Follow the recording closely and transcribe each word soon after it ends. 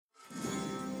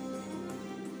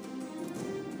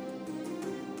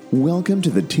Welcome to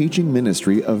the teaching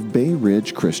ministry of Bay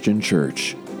Ridge Christian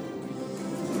Church.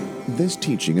 This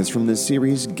teaching is from the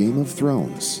series Game of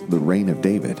Thrones, The Reign of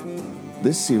David.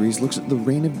 This series looks at the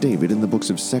reign of David in the books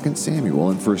of 2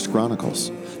 Samuel and 1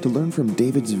 Chronicles to learn from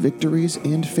David's victories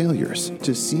and failures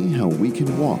to see how we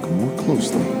can walk more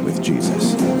closely with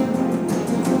Jesus.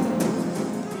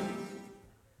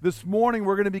 This morning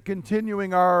we're going to be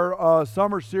continuing our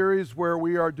summer series where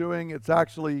we are doing, it's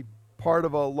actually part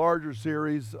of a larger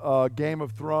series, Game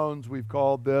of Thrones we've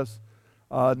called this,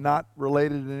 not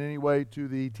related in any way to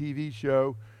the TV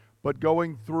show, but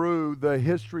going through the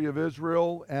history of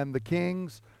Israel and the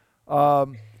kings.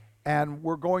 And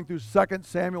we're going through 2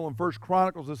 Samuel and 1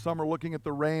 Chronicles this summer looking at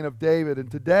the reign of David. And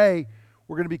today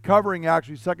we're going to be covering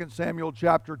actually 2 Samuel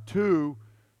chapter 2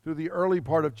 through the early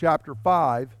part of chapter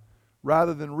 5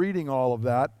 rather than reading all of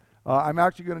that. I'm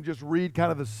actually going to just read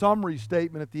kind of the summary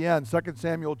statement at the end, 2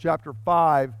 Samuel chapter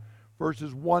 5,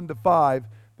 verses 1 to 5.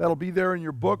 That'll be there in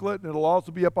your booklet, and it'll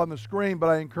also be up on the screen,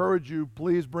 but I encourage you,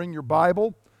 please bring your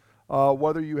Bible,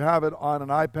 whether you have it on an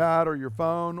iPad or your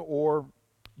phone or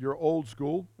your old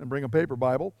school, and bring a paper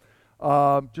Bible,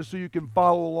 just so you can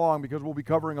follow along because we'll be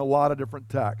covering a lot of different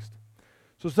texts.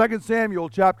 So 2 Samuel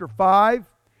chapter 5,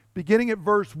 beginning at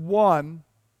verse 1,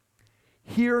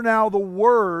 hear now the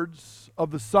words of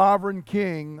the sovereign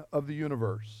King of the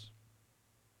universe.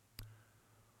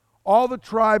 All the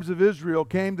tribes of Israel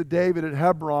came to David at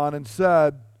Hebron and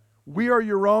said, "We are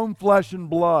your own flesh and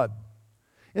blood.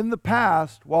 In the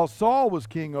past, while Saul was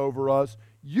king over us,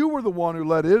 you were the one who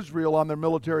led Israel on their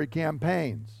military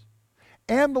campaigns.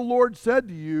 And the Lord said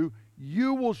to you,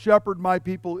 'You will shepherd my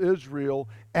people Israel,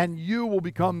 and you will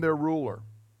become their ruler.'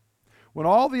 When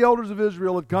all the elders of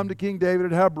Israel had come to King David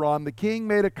at Hebron, the king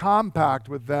made a compact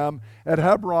with them at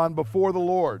Hebron before the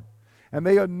Lord, and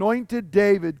they anointed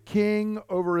David king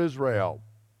over Israel.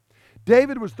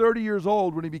 David was 30 years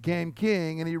old when he became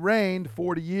king, and he reigned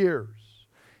 40 years.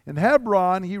 In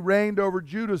Hebron, he reigned over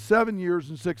Judah 7 years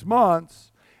and 6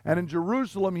 months, and in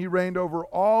Jerusalem, he reigned over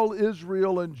all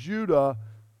Israel and Judah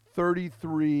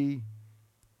 33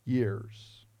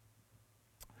 years.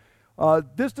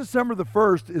 This December the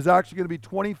 1st is actually going to be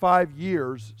 25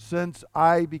 years since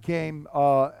I became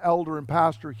elder and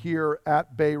pastor here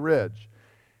at Bay Ridge.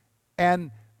 And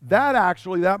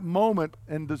that moment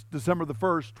in December the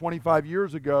 1st, 25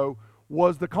 years ago,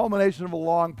 was the culmination of a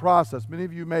long process. Many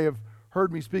of you may have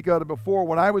heard me speak about it before.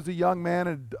 When I was a young man,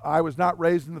 and I was not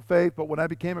raised in the faith, but when I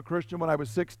became a Christian when I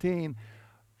was 16,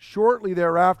 shortly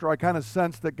thereafter I kind of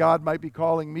sensed that God might be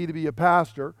calling me to be a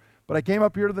pastor. But I came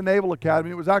up here to the Naval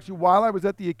Academy. It was actually while I was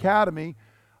at the academy,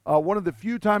 one of the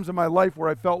few times in my life where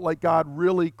I felt like God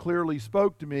really clearly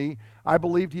spoke to me. I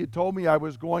believed He had told me I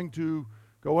was going to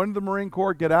go into the Marine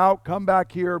Corps, get out, come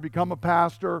back here, become a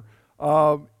pastor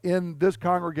in this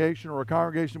congregation or a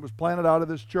congregation that was planted out of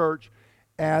this church,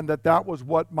 and that was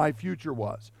what my future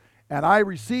was. And I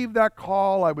received that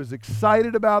call. I was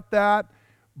excited about that.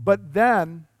 But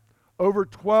then, over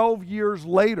 12 years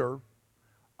later,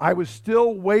 I was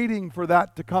still waiting for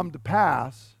that to come to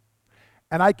pass,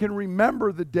 and I can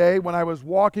remember the day when I was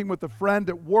walking with a friend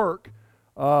at work,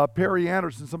 Perry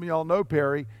Anderson. Some of y'all know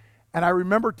Perry, and I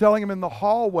remember telling him in the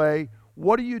hallway,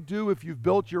 "What do you do if you've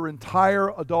built your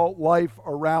entire adult life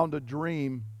around a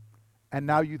dream, and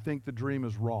now you think the dream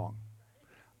is wrong?"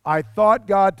 I thought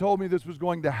God told me this was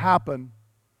going to happen,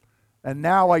 and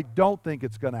now I don't think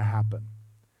it's going to happen.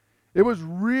 It was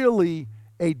really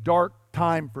a dark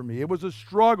time for me. It was a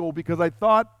struggle because I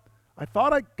thought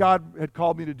God had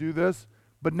called me to do this,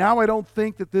 but now I don't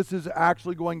think that this is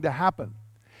actually going to happen.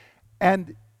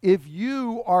 And if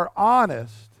you are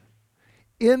honest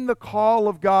in the call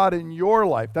of God in your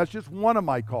life, that's just one of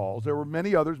my calls. There were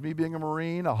many others, me being a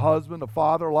Marine, a husband, a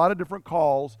father, a lot of different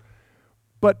calls.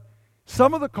 But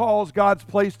some of the calls God's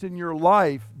placed in your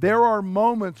life, there are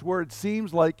moments where it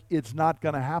seems like it's not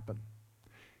going to happen.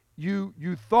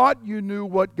 You thought you knew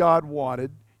what God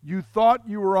wanted, you thought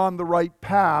you were on the right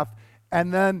path,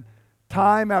 and then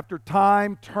time after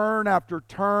time, turn after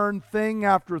turn, thing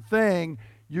after thing,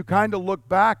 you kind of look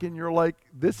back and you're like,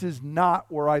 this is not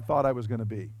where I thought I was going to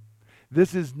be.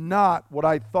 This is not what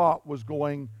I thought was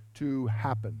going to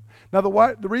happen. Now,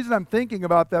 the reason I'm thinking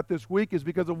about that this week is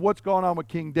because of what's going on with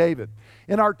King David.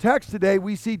 In our text today,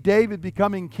 we see David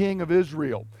becoming king of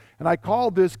Israel. And I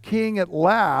call this king at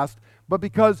last, but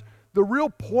because the real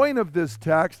point of this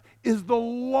text is the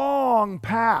long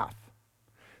path.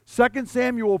 2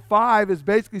 Samuel 5 is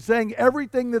basically saying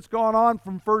everything that's gone on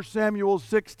from 1 Samuel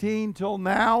 16 till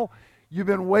now, you've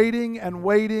been waiting and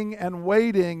waiting and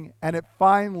waiting, and it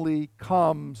finally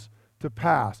comes to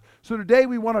pass. So today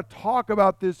we want to talk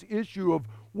about this issue of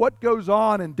what goes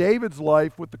on in David's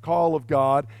life with the call of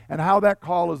God and how that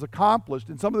call is accomplished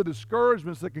and some of the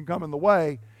discouragements that can come in the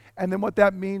way, and then what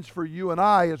that means for you and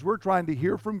I as we're trying to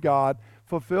hear from God,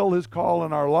 fulfill his call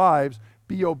in our lives,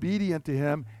 be obedient to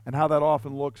him, and how that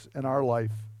often looks in our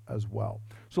life as well.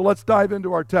 So let's dive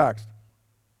into our text.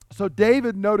 So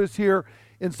David, notice here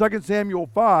in 2 Samuel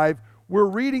 5, we're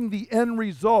reading the end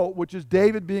result, which is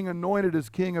David being anointed as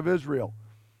king of Israel.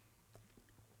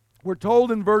 We're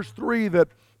told in verse 3 that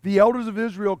the elders of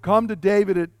Israel come to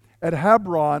David at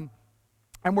Hebron,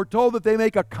 and we're told that they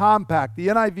make a compact. The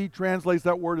NIV translates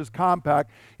that word as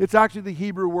compact. It's actually the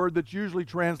Hebrew word that's usually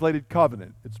translated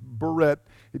covenant. It's berit.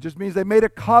 It just means they made a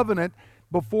covenant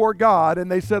before God,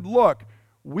 and they said, look,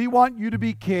 we want you to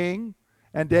be king.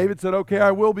 And David said, okay,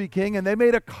 I will be king. And they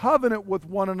made a covenant with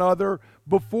one another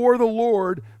before the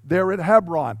Lord there at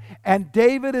Hebron. And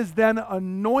David is then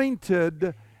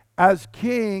anointed as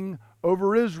king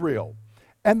over Israel.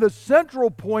 And the central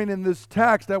point in this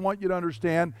text, I want you to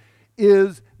understand,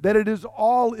 is that it is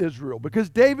all Israel, because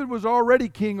David was already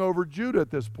king over Judah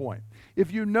at this point.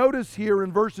 If you notice here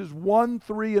in verses 1,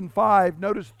 3, and 5,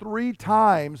 notice 3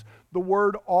 times the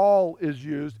word all is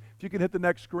used. If you can hit the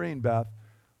next screen, Beth.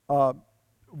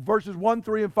 Verses 1,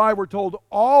 3, and 5, we're told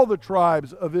all the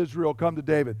tribes of Israel come to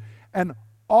David. And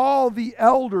all the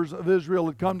elders of Israel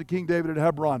had come to King David at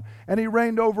Hebron. And he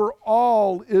reigned over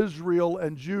all Israel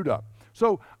and Judah.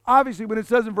 So obviously when it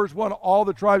says in verse 1, all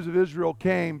the tribes of Israel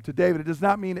came to David, it does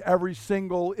not mean every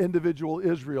single individual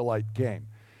Israelite came.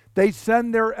 They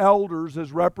send their elders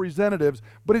as representatives,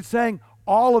 but it's saying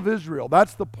all of Israel.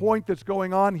 That's the point that's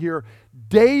going on here.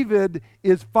 David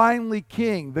is finally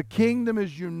king. The kingdom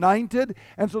is united.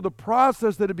 And so the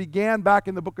process that it began back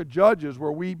in the book of Judges,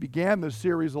 where we began this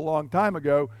series a long time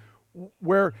ago,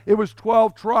 where it was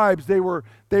 12 tribes, they were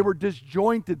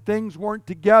disjointed. Things weren't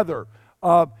together.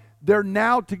 They're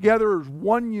now together as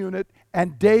one unit,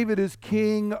 and David is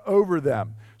king over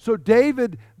them. So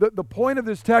David, the point of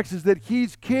this text is that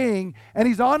he's king, and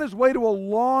he's on his way to a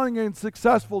long and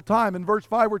successful time. In verse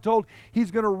 5, we're told he's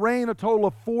going to reign a total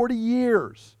of 40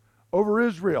 years over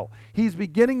Israel. He's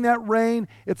beginning that reign.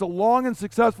 It's a long and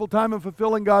successful time of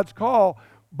fulfilling God's call.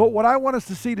 But what I want us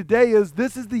to see today is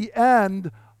this is the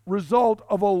end result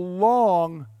of a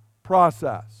long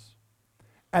process.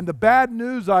 And the bad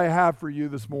news I have for you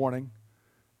this morning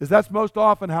is that's most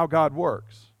often how God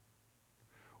works.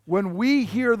 When we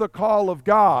hear the call of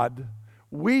God,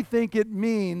 we think it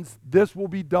means this will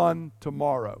be done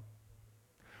tomorrow.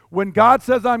 When God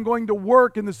says, I'm going to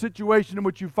work in the situation in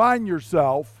which you find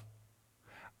yourself,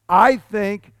 I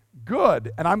think,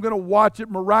 good, and I'm going to watch it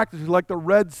miraculously, like the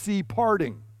Red Sea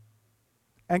parting.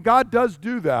 And God does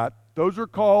do that. Those are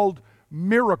called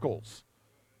miracles.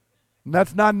 And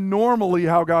that's not normally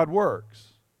how God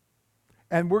works.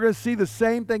 And we're going to see the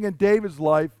same thing in David's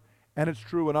life, and it's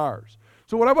true in ours.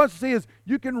 So what I want to see is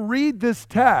you can read this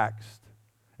text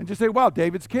and just say, wow,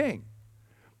 David's king.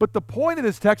 But the point of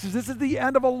this text is this is the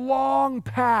end of a long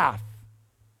path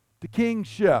to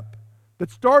kingship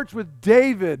that starts with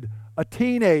David, a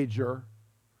teenager,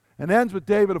 and ends with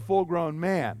David, a full-grown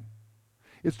man.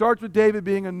 It starts with David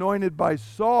being anointed by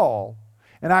Saul,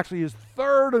 and actually his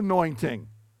third anointing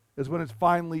is when it's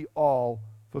finally all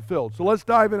fulfilled. So let's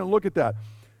dive in and look at that.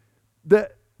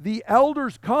 The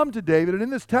elders come to David, and in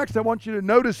this text I want you to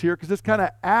notice here, because this kind of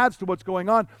adds to what's going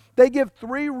on, they give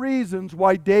 3 reasons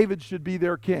why David should be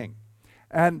their king.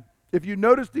 And if you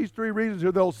notice these 3 reasons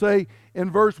here, they'll say in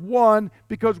verse 1,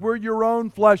 because we're your own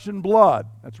flesh and blood.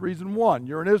 That's reason 1,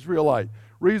 you're an Israelite.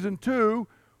 Reason 2,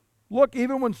 look,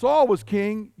 even when Saul was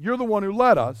king, you're the one who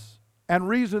led us. And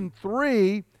reason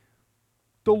 3,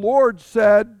 the Lord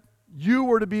said, you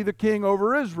were to be the king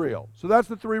over Israel. So that's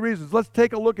the 3 reasons. Let's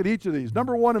take a look at each of these.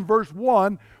 Number 1, in verse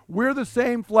 1, we're the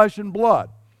same flesh and blood.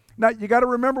 Now, you got to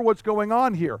remember what's going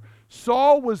on here.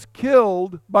 Saul was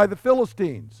killed by the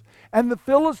Philistines. And the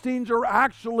Philistines are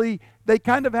actually, they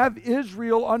kind of have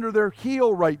Israel under their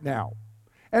heel right now.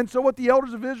 And so what the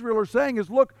elders of Israel are saying is,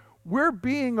 look, we're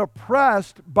being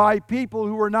oppressed by people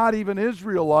who are not even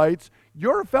Israelites.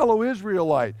 You're a fellow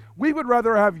Israelite. We would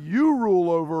rather have you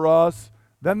rule over us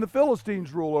than the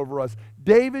Philistines rule over us.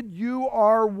 David, you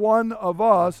are one of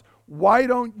us. Why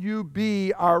don't you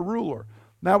be our ruler?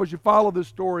 Now, as you follow this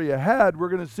story ahead, we're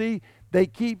going to see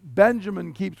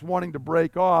Benjamin keeps wanting to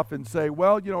break off and say,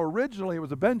 well, originally it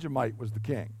was a Benjamite was the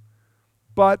king.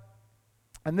 But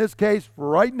in this case, for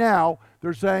right now,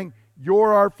 they're saying,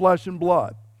 you're our flesh and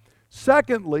blood.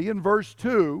 Secondly, in verse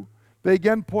 2, they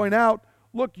again point out,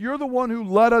 look, you're the one who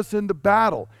led us into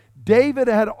battle. David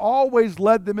had always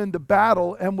led them into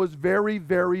battle and was very,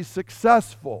 very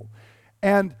successful.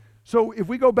 And So if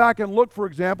we go back and look, for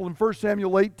example, in 1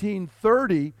 Samuel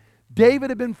 18:30, David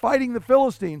had been fighting the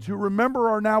Philistines, who, remember,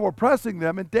 are now oppressing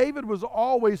them, and David was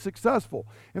always successful.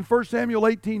 In 1 Samuel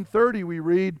 18:30, we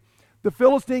read, "The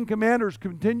Philistine commanders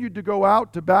continued to go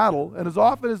out to battle, and as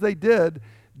often as they did,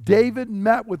 David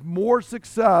met with more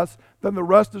success than the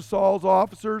rest of Saul's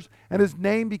officers, and his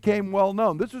name became well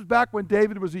known." This was back when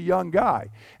David was a young guy.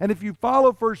 And if you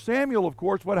follow 1 Samuel, of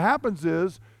course, what happens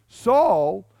is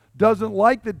Saul doesn't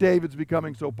like that David's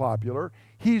becoming so popular.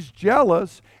 He's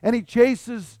jealous, and he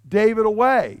chases David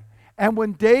away. And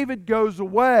when David goes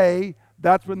away,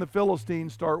 that's when the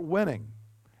Philistines start winning.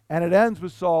 And it ends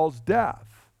with Saul's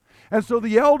death. And so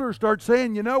the elders start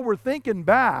saying, we're thinking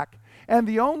back, and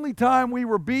the only time we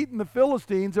were beating the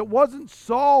Philistines, it wasn't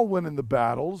Saul winning the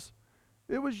battles.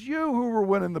 It was you who were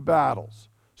winning the battles.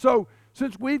 So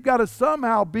since we've got to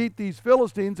somehow beat these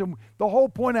Philistines, and the whole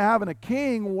point of having a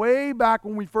king way back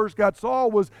when we first got Saul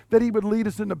was that he would lead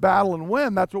us into battle and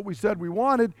win. That's what we said we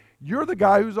wanted. You're the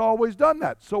guy who's always done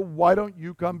that. So why don't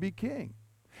you come be king?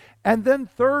 And then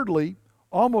thirdly,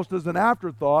 almost as an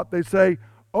afterthought, they say,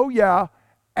 oh yeah,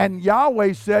 and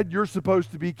Yahweh said you're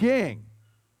supposed to be king.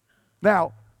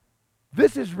 Now,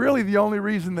 this is really the only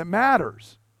reason that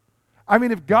matters. I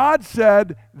mean, if God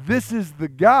said this is the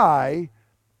guy,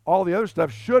 all the other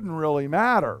stuff shouldn't really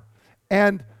matter.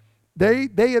 And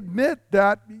they admit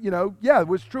that, it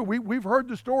was true. We've heard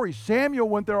the story. Samuel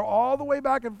went there all the way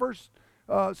back in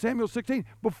 1 Samuel 16,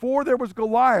 before there was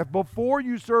Goliath, before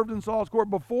you served in Saul's court,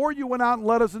 before you went out and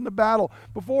led us into battle,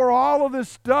 before all of this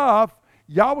stuff,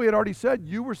 Yahweh had already said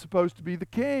you were supposed to be the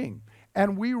king.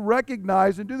 And we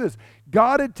recognize and do this.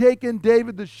 God had taken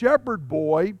David the shepherd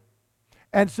boy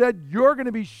and said, you're going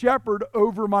to be shepherd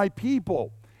over my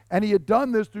people. And he had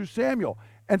done this through Samuel.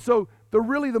 And so the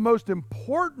most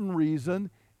important reason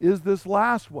is this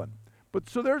last one. But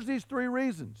so there's these three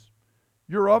reasons.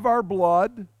 You're of our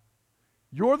blood.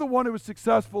 You're the one who was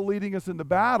successful leading us into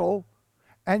battle.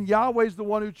 And Yahweh's the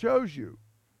one who chose you.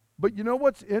 But you know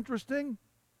what's interesting?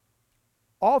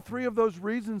 All three of those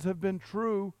reasons have been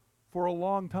true for a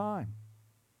long time.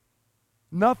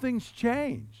 Nothing's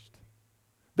changed.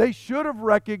 They should have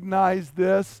recognized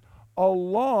this a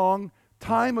long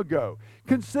time ago.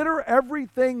 Consider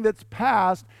everything that's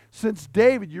passed since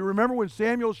David. You remember when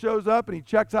Samuel shows up and he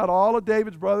checks out all of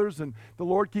David's brothers, and the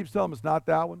Lord keeps telling him, it's not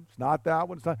that one, it's not that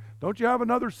one, it's not. Don't you have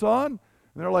another son?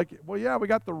 And they're like, well, yeah, we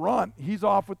got the runt. He's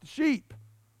off with the sheep.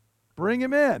 Bring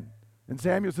him in. And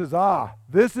Samuel says,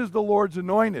 this is the Lord's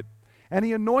anointed. And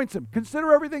he anoints him.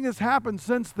 Consider everything that's happened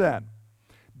since then.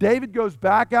 David goes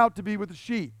back out to be with the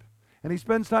sheep, and he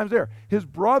spends time there. His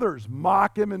brothers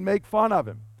mock him and make fun of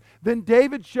him. Then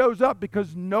David shows up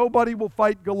because nobody will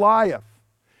fight Goliath.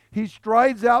 He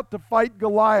strides out to fight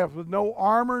Goliath with no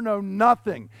armor, no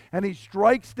nothing. And he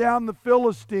strikes down the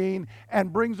Philistine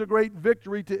and brings a great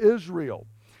victory to Israel.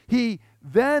 He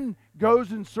then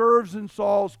goes and serves in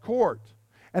Saul's court.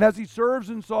 And as he serves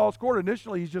in Saul's court,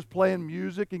 initially he's just playing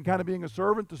music and kind of being a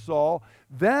servant to Saul.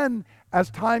 Then, as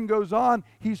time goes on,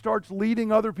 he starts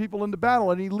leading other people into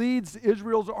battle. And he leads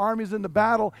Israel's armies into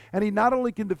battle. And he not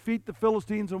only can defeat the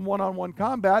Philistines in one-on-one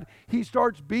combat, he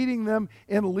starts beating them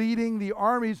in leading the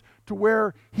armies to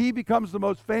where he becomes the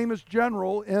most famous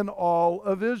general in all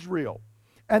of Israel.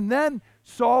 And then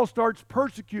Saul starts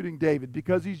persecuting David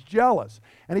because he's jealous.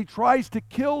 And he tries to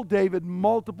kill David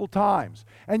multiple times.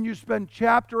 And you spend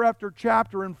chapter after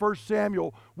chapter in 1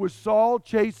 Samuel with Saul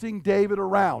chasing David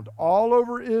around all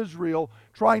over Israel,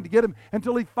 trying to get him,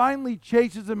 until he finally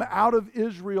chases him out of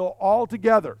Israel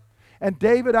altogether. And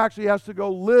David actually has to go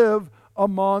live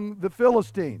among the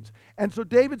Philistines. And so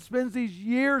David spends these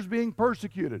years being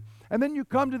persecuted. And then you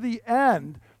come to the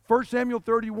end, 1 Samuel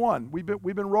 31, we've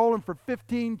been rolling for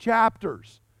 15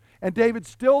 chapters, and David's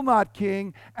still not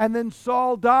king, and then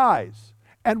Saul dies.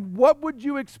 And what would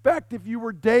you expect if you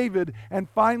were David and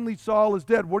finally Saul is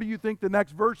dead? What do you think the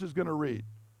next verse is going to read?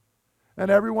 And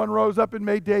everyone rose up and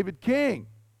made David king.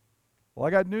 Well, I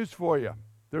got news for you.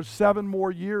 There's 7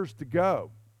 more years to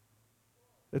go.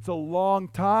 It's a long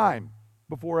time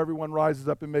before everyone rises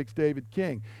up and makes David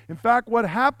king. In fact, what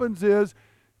happens is,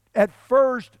 at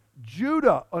first,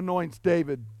 Judah anoints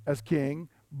David as king,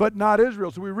 but not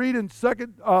Israel. So we read in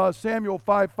 2 Samuel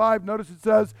 5:5, notice it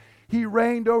says, he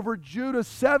reigned over Judah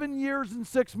 7 years and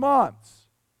 6 months.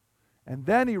 And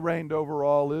then he reigned over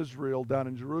all Israel down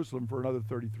in Jerusalem for another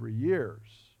 33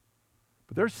 years.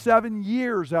 But there's 7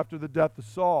 years after the death of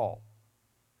Saul.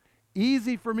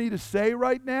 Easy for me to say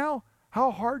right now. How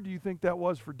hard do you think that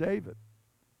was for David?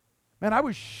 Man, I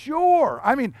was sure.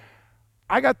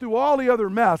 I got through all the other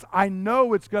mess. I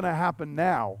know it's going to happen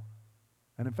now.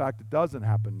 And in fact, it doesn't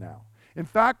happen now. In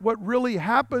fact, what really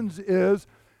happens is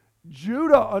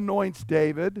Judah anoints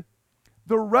David.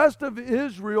 The rest of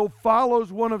Israel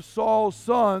follows one of Saul's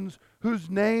sons whose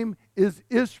name is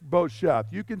Ishbosheth.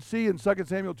 You can see in 2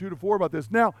 Samuel 2-4 about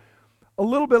this. Now, a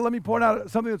little bit, let me point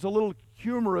out something that's a little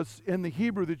humorous in the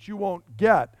Hebrew that you won't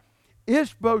get.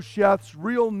 Ishbosheth's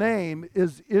real name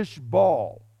is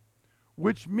Ishbal,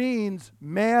 which means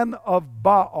man of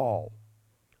Baal.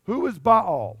 Who is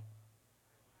Baal?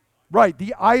 Right,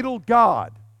 the idol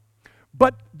god.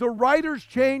 But the writers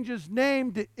change his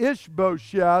name to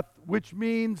Ishbosheth, which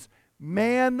means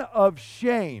man of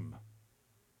shame.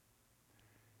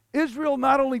 Israel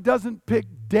not only doesn't pick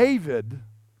David,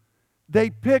 they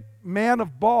pick man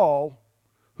of Baal,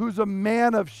 who's a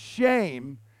man of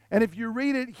shame. And if you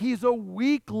read it, he's a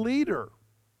weak leader.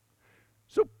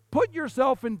 So put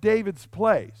yourself in David's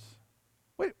place.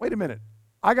 Wait a minute.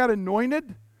 I got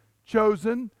anointed,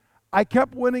 chosen. I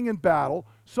kept winning in battle.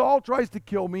 Saul tries to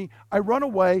kill me. I run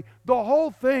away. The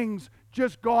whole thing's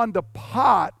just gone to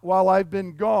pot while I've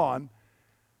been gone.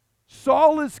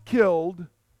 Saul is killed,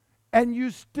 and you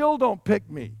still don't pick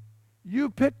me. You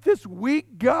pick this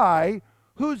weak guy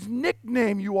whose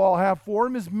nickname you all have for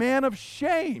him is man of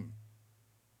shame.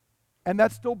 And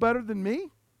that's still better than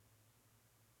me?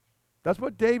 That's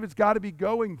what David's got to be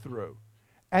going through.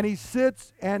 And he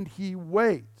sits and he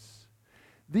waits.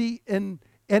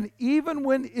 And even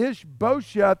when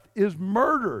Ishbosheth is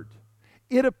murdered,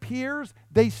 it appears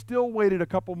they still waited a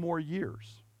couple more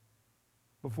years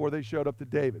before they showed up to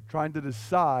David, trying to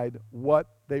decide what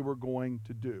they were going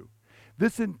to do.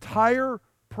 This entire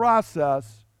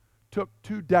process took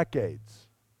 2 decades.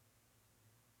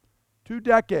 2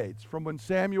 decades from when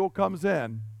Samuel comes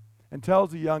in and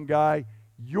tells the young guy,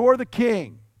 you're the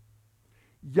king.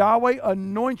 Yahweh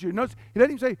anoints you. Notice, he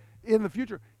doesn't even say in the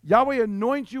future. Yahweh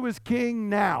anoints you as king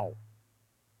now.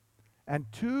 And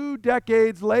 2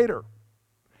 decades later,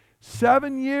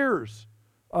 7 years,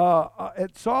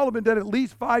 Solomon did at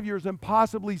least 5 years and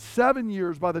possibly 7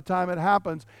 years by the time it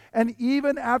happens. And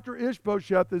even after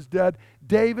Ishbosheth is dead,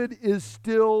 David is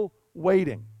still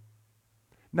waiting.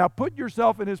 Now put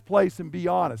yourself in his place and be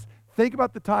honest. Think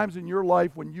about the times in your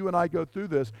life when you and I go through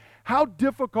this. How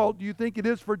difficult do you think it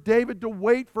is for David to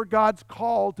wait for God's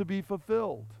call to be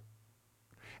fulfilled?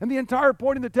 And the entire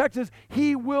point in the text is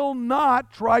he will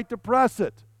not try to press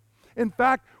it. In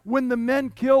fact, when the men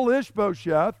kill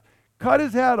Ishbosheth, cut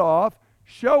his head off,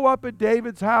 show up at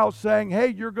David's house saying, hey,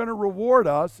 you're going to reward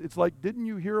us. It's like, didn't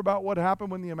you hear about what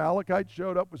happened when the Amalekites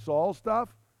showed up with Saul's stuff?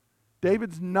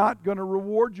 David's not going to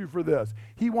reward you for this.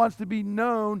 He wants to be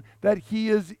known that he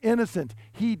is innocent.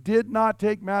 He did not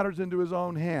take matters into his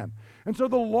own hand. And so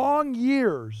the long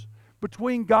years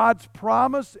between God's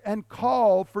promise and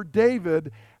call for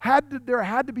David, there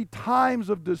had to be times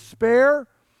of despair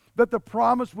that the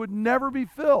promise would never be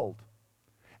filled.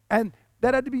 And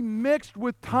that had to be mixed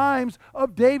with times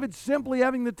of David simply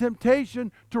having the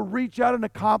temptation to reach out and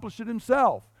accomplish it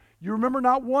himself. You remember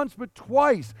not once but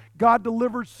twice God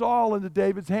delivered Saul into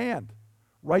David's hand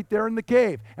right there in the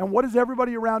cave. And what is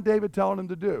everybody around David telling him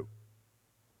to do?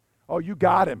 Oh, you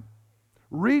got him.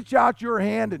 Reach out your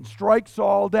hand and strike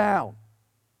Saul down.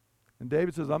 And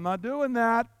David says, I'm not doing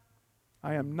that.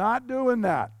 I am not doing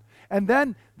that. And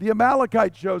then the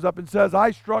Amalekite shows up and says, I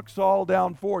struck Saul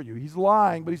down for you. He's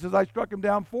lying, but he says, I struck him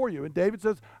down for you. And David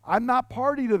says, I'm not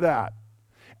party to that.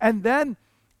 And then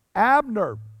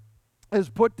Abner is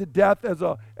put to death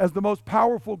as the most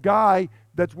powerful guy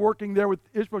that's working there with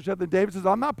Ishbosheth. And David says,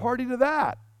 I'm not party to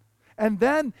that. And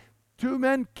then 2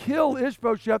 men kill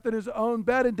Ishbosheth in his own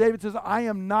bed. And David says, I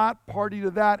am not party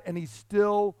to that. And he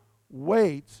still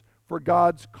waits for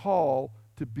God's call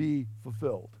to be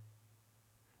fulfilled.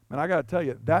 And I got to tell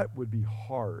you, that would be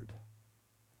hard.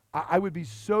 I would be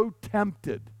so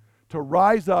tempted to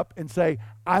rise up and say,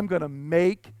 I'm going to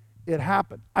make it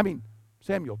happen. I mean,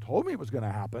 Samuel told me it was going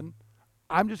to happen.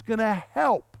 I'm just going to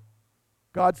help.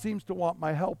 God seems to want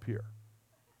my help here.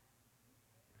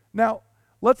 Now,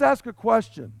 let's ask a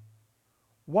question.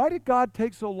 Why did God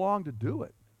take so long to do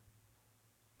it?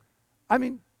 I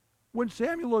mean, when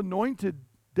Samuel anointed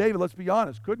David, let's be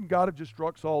honest, couldn't God have just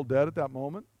struck Saul dead at that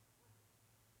moment?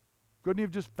 Couldn't he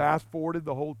have just fast-forwarded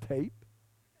the whole tape?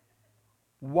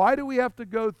 Why do we have to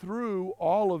go through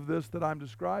all of this that I'm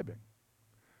describing?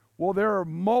 Well, there are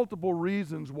multiple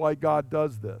reasons why God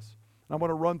does this. I want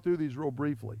to run through these real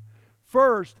briefly.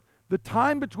 First, the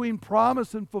time between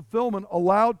promise and fulfillment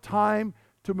allowed time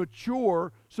to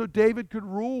mature so David could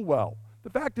rule well. The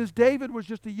fact is, David was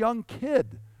just a young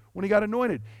kid when he got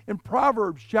anointed. In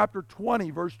Proverbs chapter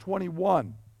 20, verse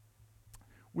 21,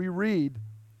 we read,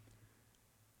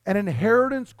 An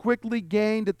inheritance quickly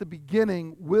gained at the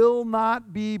beginning will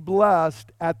not be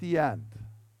blessed at the end.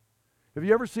 Have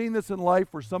you ever seen this in life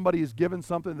where somebody is given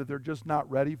something that they're just not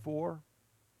ready for?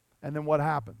 And then what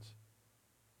happens?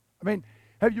 I mean,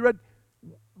 have you read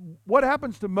what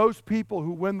happens to most people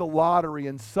who win the lottery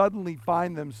and suddenly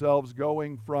find themselves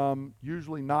going from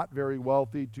usually not very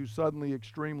wealthy to suddenly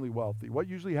extremely wealthy? What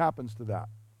usually happens to that?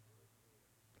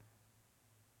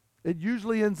 It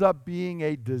usually ends up being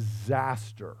a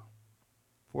disaster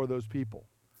for those people.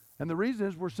 And the reason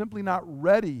is we're simply not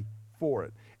ready for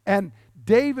it. And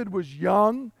David was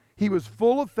young, he was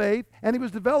full of faith, and he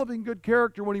was developing good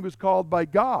character when he was called by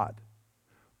God.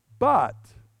 But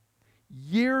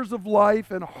years of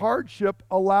life and hardship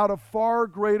allowed a far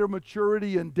greater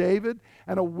maturity in David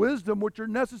and a wisdom which are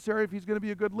necessary if he's going to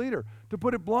be a good leader. To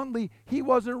put it bluntly, he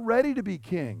wasn't ready to be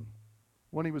king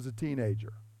when he was a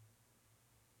teenager.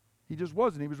 He just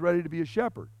wasn't. He was ready to be a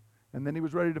shepherd. And then he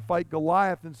was ready to fight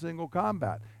Goliath in single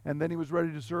combat. And then he was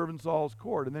ready to serve in Saul's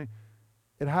court. And then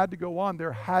it had to go on.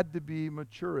 There had to be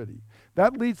maturity.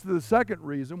 That leads to the second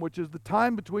reason, which is the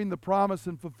time between the promise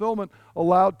and fulfillment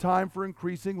allowed time for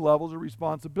increasing levels of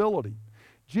responsibility.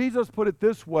 Jesus put it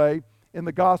this way in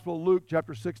the Gospel of Luke,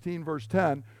 chapter 16, verse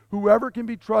 10, whoever can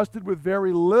be trusted with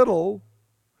very little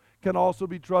can also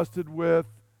be trusted with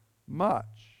much.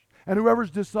 And whoever's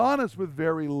dishonest with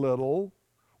very little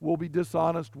will be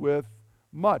dishonest with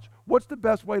much. What's the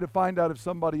best way to find out if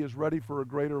somebody is ready for a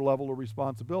greater level of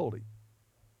responsibility?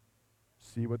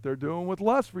 See what they're doing with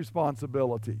less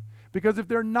responsibility. Because if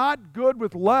they're not good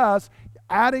with less,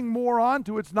 adding more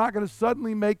onto it's not going to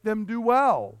suddenly make them do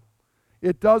well.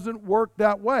 It doesn't work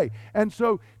that way. And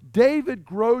so David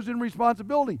grows in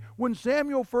responsibility. When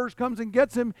Samuel first comes and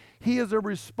gets him, he is a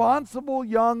responsible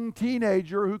young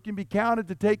teenager who can be counted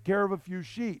to take care of a few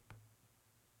sheep.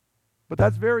 But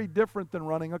that's very different than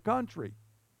running a country.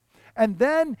 And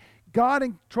then God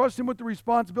entrusts him with the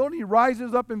responsibility. He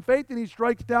rises up in faith and he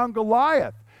strikes down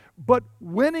Goliath. But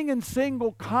winning in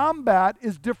single combat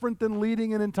is different than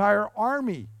leading an entire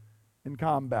army in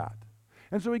combat.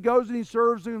 And so he goes and he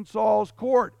serves in Saul's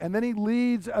court, and then he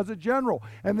leads as a general,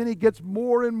 and then he gets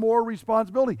more and more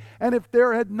responsibility. And if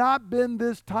there had not been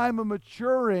this time of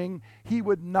maturing, he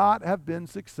would not have been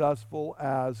successful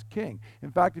as king.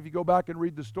 In fact, if you go back and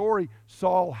read the story,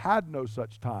 Saul had no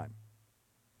such time.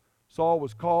 Saul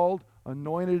was called,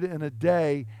 anointed in a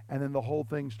day, and then the whole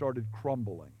thing started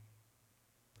crumbling.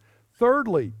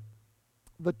 Thirdly,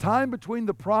 the time between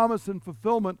the promise and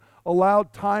fulfillment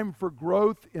allowed time for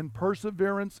growth in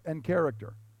perseverance and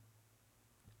character.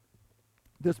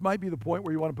 This might be the point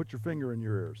where you want to put your finger in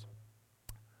your ears.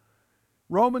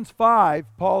 Romans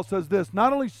 5, Paul says this,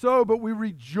 not only so, but we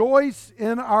rejoice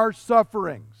in our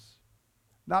sufferings.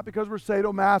 Not because we're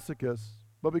sadomasochists,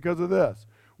 but because of this.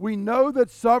 We know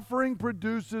that suffering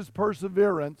produces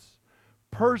perseverance,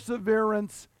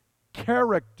 perseverance,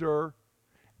 character,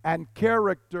 and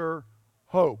character,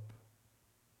 hope.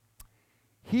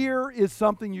 Here is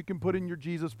something you can put in your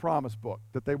Jesus Promise book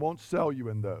that they won't sell you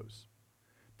in those.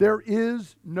 There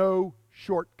is no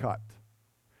shortcut.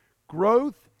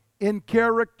 Growth in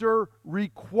character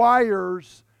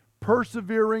requires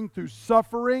persevering through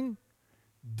suffering,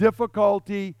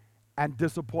 difficulty, and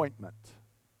disappointment.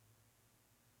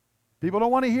 People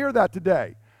don't want to hear that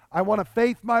today. I want to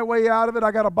faith my way out of it.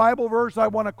 I got a Bible verse. I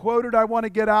want to quote it. I want to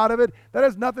get out of it. That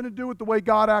has nothing to do with the way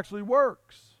God actually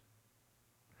works.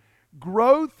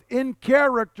 Growth in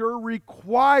character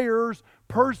requires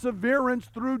perseverance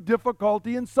through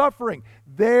difficulty and suffering.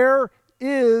 There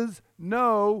is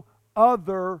no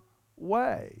other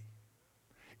way.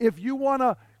 If you want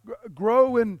to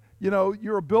grow in,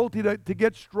 your ability to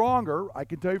get stronger, I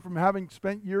can tell you from having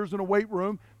spent years in a weight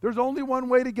room, there's only one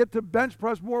way to get to bench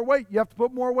press more weight. You have to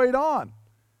put more weight on.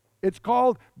 It's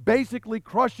called basically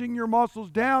crushing your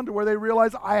muscles down to where they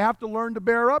realize, I have to learn to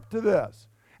bear up to this.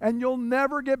 And you'll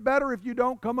never get better if you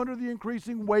don't come under the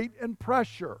increasing weight and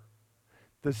pressure.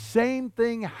 The same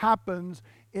thing happens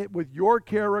with your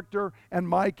character and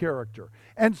my character.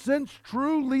 And since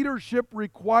true leadership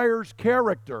requires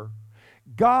character,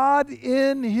 God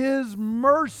in His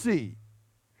mercy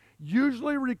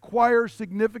usually requires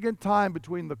significant time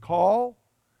between the call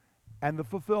and the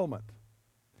fulfillment.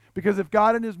 Because if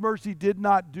God in His mercy did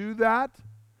not do that,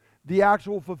 the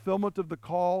actual fulfillment of the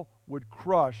call would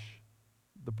crush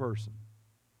the person.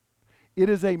 It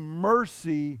is a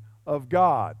mercy of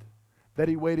God that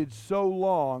He waited so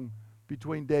long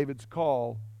between David's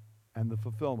call and the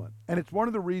fulfillment. And it's one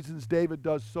of the reasons David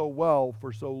does so well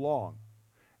for so long.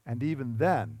 And even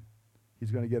then, he's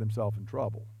going to get himself in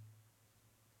trouble.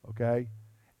 Okay?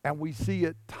 And we see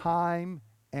it time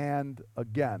and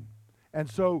again. And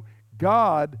so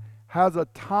God has a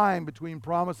time between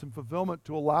promise and fulfillment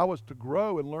to allow us to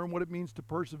grow and learn what it means to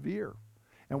persevere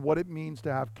and what it means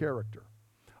to have character.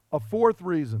 A fourth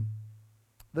reason,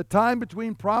 the time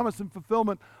between promise and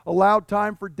fulfillment allowed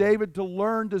time for David to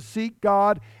learn to seek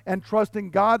God and trust in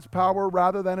God's power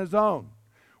rather than his own.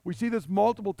 We see this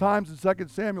multiple times in 2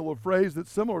 Samuel, a phrase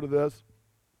that's similar to this.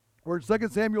 We're in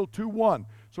 2 Samuel 2:1.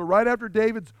 So right after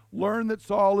David's learned that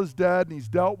Saul is dead and he's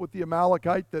dealt with the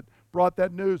Amalekite that brought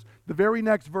that news, the very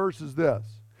next verse is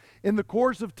this. In the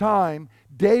course of time,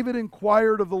 David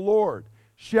inquired of the Lord,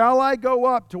 "Shall I go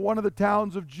up to one of the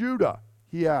towns of Judah?"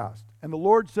 he asked. And the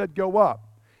Lord said, "Go up."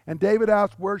 And David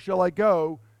asked, "Where shall I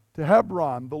go?" "To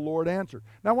Hebron," the Lord answered.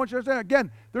 Now I want you to understand,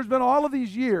 again, there's been all of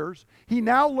these years. He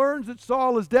now learns that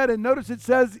Saul is dead, and notice it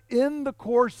says, in the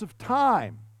course of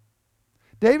time.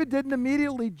 David didn't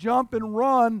immediately jump and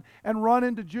run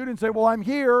into Judah and say, "Well, I'm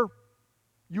here.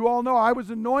 You all know I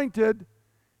was anointed."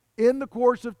 In the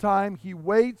course of time, he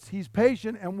waits, he's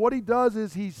patient, and what he does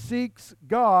is he seeks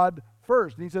God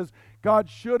first. And he says, "God,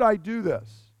 should I do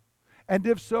this? And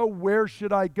if so, where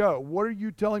should I go? What are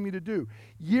you telling me to do?"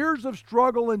 Years of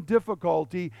struggle and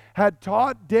difficulty had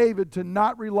taught David to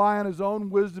not rely on his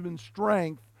own wisdom and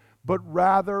strength, but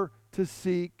rather to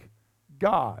seek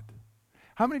God.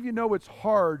 How many of you know it's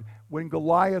hard when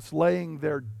Goliath's laying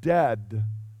there dead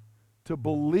to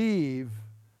believe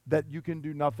that you can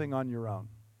do nothing on your own?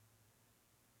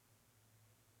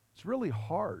 It's really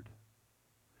hard.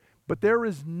 But there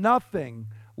is nothing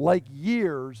like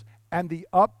years and the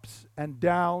ups and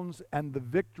downs and the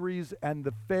victories and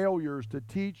the failures to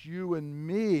teach you and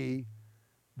me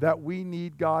that we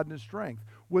need God and His strength.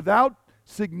 Without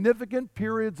significant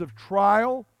periods of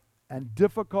trial and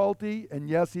difficulty and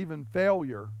yes, even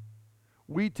failure,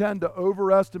 we tend to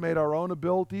overestimate our own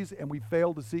abilities and we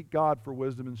fail to seek God for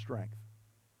wisdom and strength.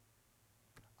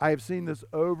 I have seen this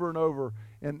over and over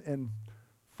in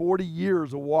 40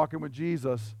 years of walking with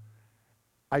Jesus.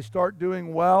 I start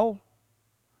doing well.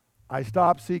 I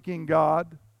stop seeking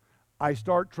God. I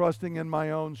start trusting in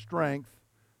my own strength.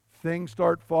 Things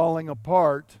start falling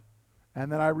apart. And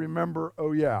then I remember,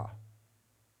 oh yeah,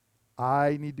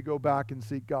 I need to go back and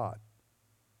seek God.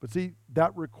 But see,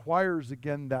 that requires,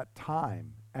 again, that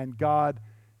time. And God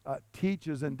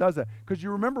teaches and does that. Because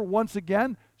you remember, once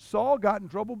again, Saul got in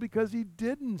trouble because he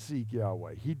didn't seek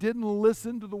Yahweh. He didn't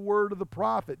listen to the word of the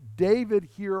prophet. David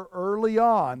here early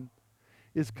on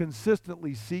is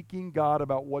consistently seeking God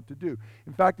about what to do.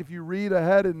 In fact, if you read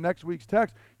ahead in next week's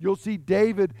text, you'll see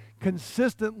David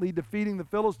consistently defeating the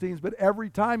Philistines, but every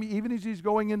time, even as he's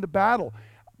going into battle,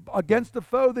 against the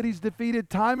foe that he's defeated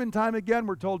time and time again,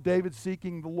 we're told David's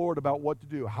seeking the Lord about what to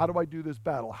do. How do I do this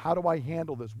battle? How do I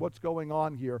handle this? What's going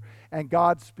on here? And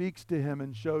God speaks to him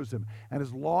and shows him. And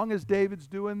as long as David's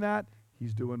doing that,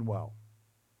 he's doing well.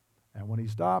 And when he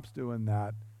stops doing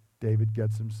that, David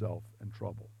gets himself in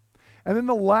trouble. And then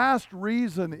the last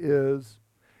reason is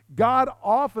God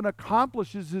often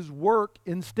accomplishes his work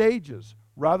in stages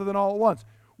rather than all at once.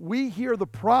 We hear the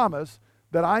promise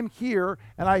that I'm here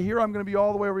and I hear I'm going to be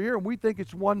all the way over here, and we think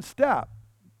it's one step,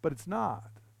 but it's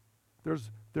not. There's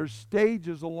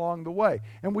stages along the way.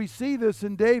 And we see this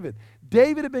in David.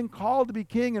 David had been called to be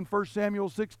king in 1 Samuel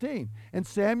 16, and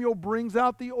Samuel brings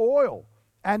out the oil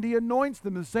and he anoints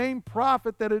them. The same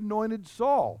prophet that anointed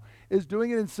Saul is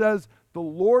doing it and says, "The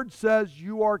Lord says,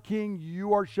 you are king,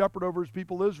 you are shepherd over his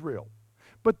people Israel."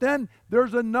 But then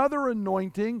there's another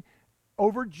anointing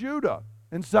over Judah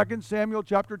in 2 Samuel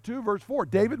chapter 2, verse 4.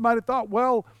 David might have thought,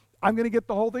 well, I'm going to get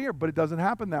the whole thing here, but it doesn't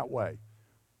happen that way.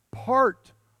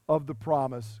 Part of the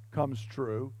promise comes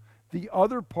true. The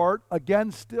other part,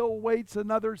 again, still waits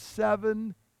another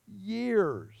 7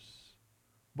 years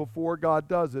before God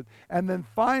does it. And then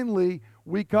finally,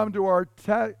 we come to our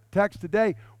text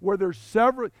today where there's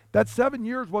that 7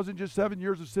 years wasn't just 7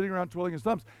 years of sitting around twiddling his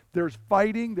thumbs. There's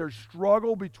fighting, there's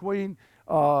struggle between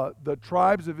the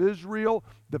tribes of Israel.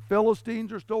 The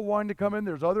Philistines are still wanting to come in.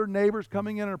 There's other neighbors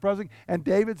coming in and oppressing. And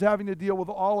David's having to deal with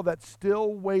all of that,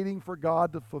 still waiting for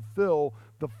God to fulfill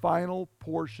the final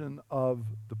portion of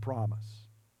the promise.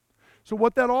 So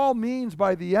what that all means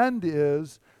by the end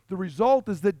is, the result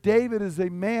is that David is a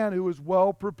man who is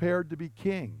well prepared to be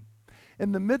king.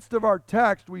 In the midst of our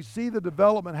text, we see the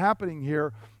development happening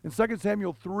here in 2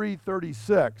 Samuel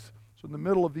 3:36. So in the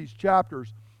middle of these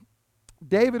chapters,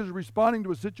 David is responding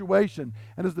to a situation,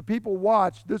 and as the people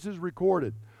watched, this is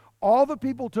recorded. All the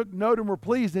people took note and were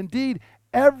pleased. Indeed,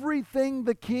 everything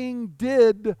the king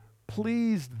did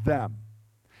pleased them.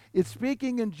 It's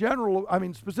speaking in general,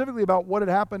 specifically about what had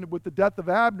happened with the death of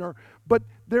Abner, but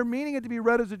they're meaning it to be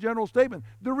read as a general statement.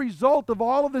 The result of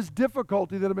all of this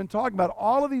difficulty that I've been talking about,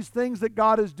 all of these things that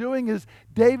God is doing, is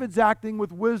David's acting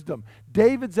with wisdom.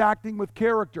 David's acting with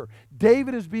character.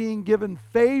 David is being given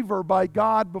favor by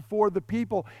God before the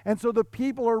people. And so the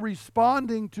people are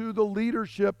responding to the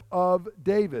leadership of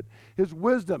David. His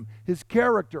wisdom, his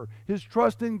character, his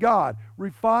trust in God,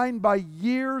 refined by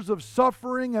years of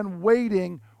suffering and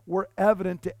waiting, were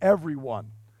evident to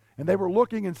everyone. And they were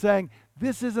looking and saying,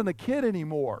 this isn't a kid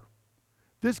anymore.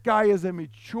 This guy is a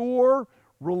mature,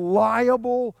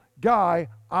 reliable guy.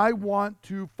 I want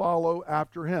to follow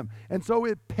after him. And so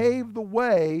it paved the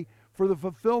way for the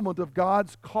fulfillment of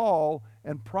God's call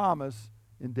and promise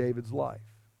in David's life.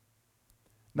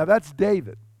 Now that's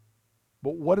David.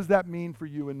 But what does that mean for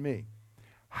you and me?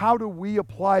 How do we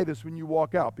apply this when you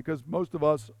walk out? Because most of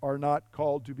us are not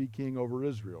called to be king over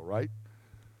Israel, right?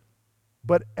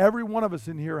 But every one of us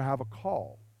in here have a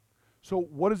call. So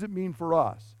what does it mean for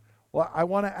us? Well, I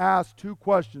want to ask two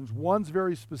questions. One's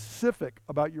very specific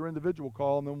about your individual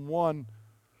call, and then one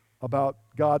about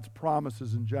God's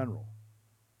promises in general.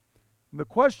 And the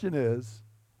question is,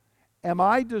 am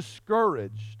I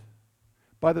discouraged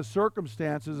by the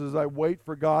circumstances as I wait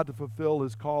for God to fulfill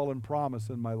his call and promise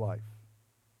in my life?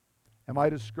 Am I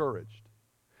discouraged?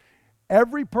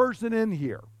 Every person in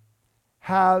here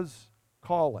has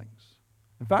callings.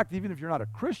 In fact, even if you're not a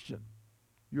Christian,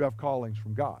 you have callings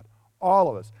from God. All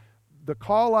of us. The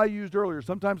call I used earlier,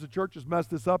 sometimes the churches mess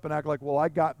this up and act like, well, I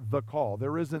got the call.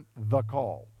 There isn't the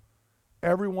call.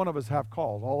 Every one of us have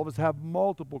calls. All of us have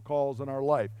multiple calls in our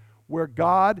life where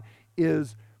God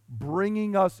is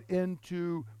bringing us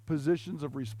into positions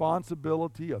of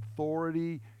responsibility,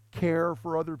 authority, care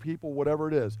for other people, whatever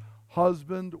it is.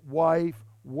 Husband, wife,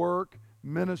 work,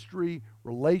 ministry,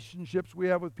 relationships we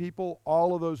have with people,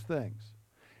 all of those things.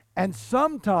 And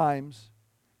sometimes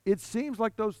it seems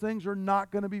like those things are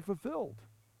not going to be fulfilled.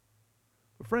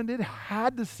 But friend, it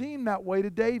had to seem that way to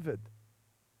David.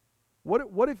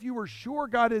 What if you were sure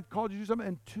God had called you to do something,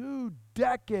 and 2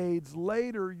 decades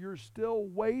later you're still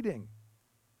waiting?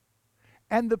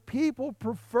 And the people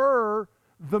prefer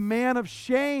the man of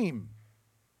shame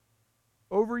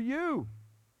over you.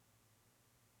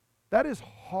 That is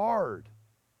hard.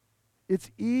 It's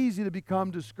easy to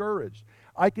become discouraged.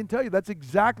 I can tell you that's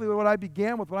exactly what I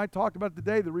began with when I talked about it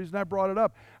today. The reason I brought it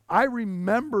up, I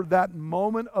remember that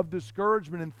moment of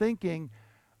discouragement and thinking,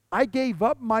 I gave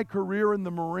up my career in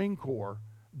the Marine Corps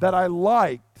that I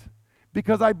liked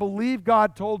because I believe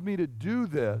God told me to do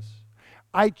this.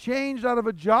 I changed out of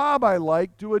a job I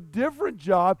liked to a different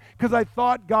job because I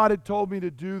thought God had told me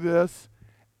to do this,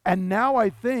 and now I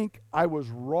think I was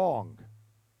wrong.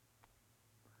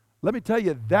 Let me tell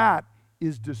you, that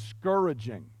is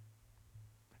discouraging.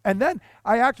 And then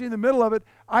I actually, in the middle of it,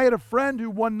 I had a friend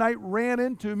who one night ran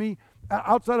into me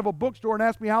outside of a bookstore and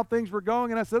asked me how things were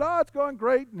going, and I said, oh, it's going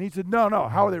great. And he said, no,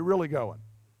 how are they really going?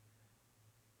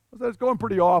 I said, it's going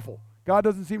pretty awful. God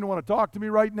doesn't seem to want to talk to me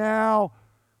right now.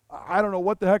 I don't know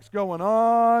what the heck's going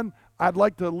on. I'd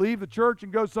like to leave the church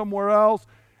and go somewhere else.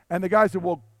 And the guy said,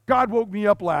 well, God woke me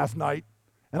up last night,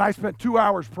 and I spent 2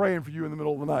 hours praying for you in the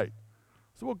middle of the night.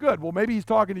 I said, well, good. Well, maybe he's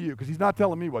talking to you because he's not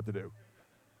telling me what to do.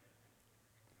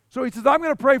 So he says, I'm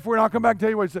going to pray for you, and I'll come back and tell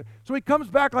you what he said. So he comes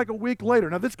back like a week later.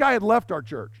 Now, this guy had left our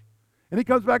church. And he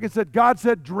comes back and said, God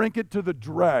said, drink it to the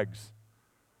dregs.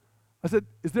 I said,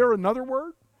 is there another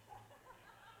word?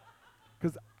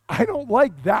 Because I don't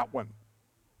like that one.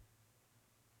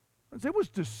 It was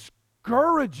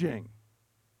discouraging.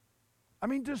 I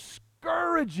mean,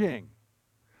 discouraging.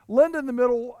 Linda in the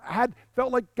middle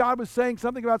felt like God was saying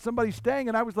something about somebody staying,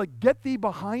 and I was like, get thee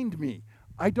behind me.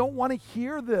 I don't want to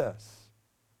hear this.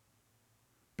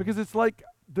 Because it's like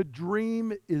the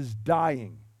dream is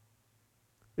dying.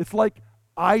 It's like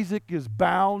Isaac is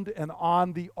bound and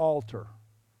on the altar.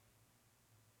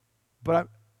 But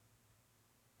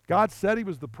God said he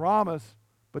was the promise,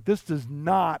 but this does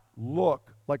not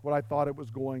look like what I thought it was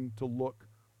going to look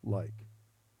like.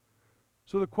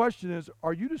 So the question is,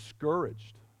 are you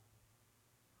discouraged?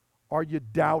 Are you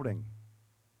doubting?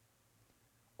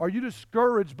 Are you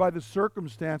discouraged by the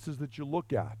circumstances that you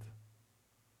look at?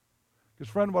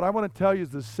 Because, friend, what I want to tell you is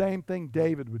the same thing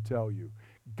David would tell you.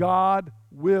 God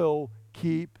will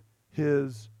keep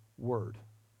his word.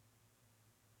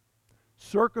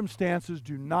 Circumstances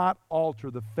do not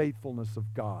alter the faithfulness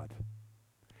of God.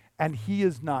 And he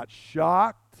is not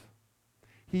shocked.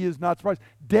 He is not surprised.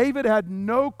 David had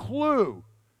no clue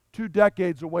 2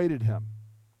 decades awaited him.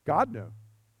 God knew.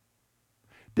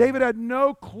 David had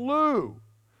no clue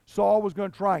Saul was going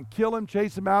to try and kill him,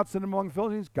 chase him out, send him among the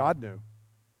Philistines. God knew.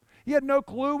 He had no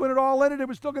clue when it all ended. It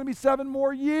was still going to be 7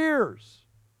 more years.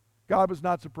 God was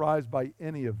not surprised by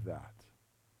any of that.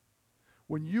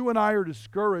 When you and I are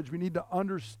discouraged, we need to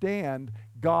understand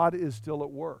God is still at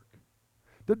work.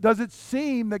 Does it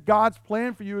seem that God's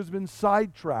plan for you has been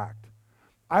sidetracked?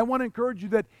 I want to encourage you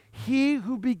that He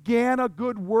who began a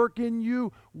good work in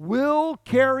you will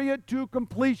carry it to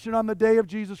completion on the day of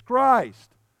Jesus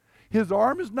Christ. His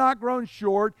arm is not grown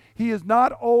short. He is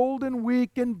not old and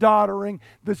weak and doddering.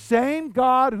 The same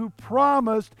God who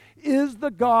promised is the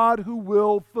God who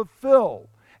will fulfill.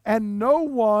 And no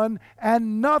one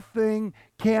and nothing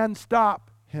can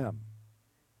stop Him.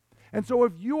 And so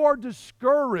if you are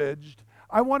discouraged,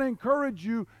 I want to encourage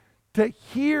you to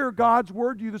hear God's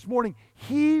word to you this morning.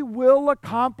 He will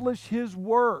accomplish His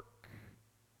work.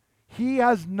 He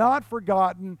has not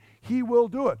forgotten. He will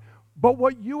do it. But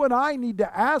what you and I need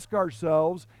to ask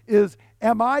ourselves is,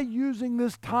 am I using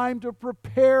this time to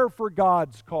prepare for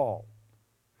God's call?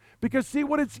 Because see,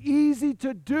 what it's easy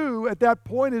to do at that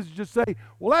point is just say,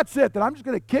 well, that's it. Then I'm just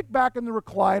going to kick back in the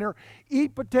recliner,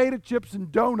 eat potato chips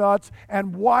and donuts,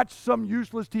 and watch some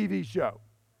useless TV show.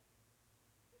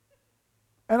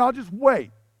 And I'll just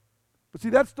wait. But see,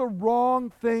 that's the wrong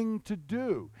thing to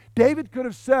do. David could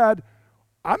have said,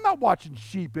 I'm not watching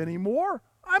sheep anymore.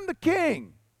 I'm the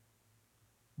king.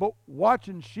 But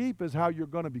watching sheep is how you're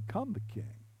going to become the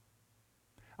king.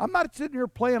 I'm not sitting here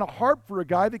playing a harp for a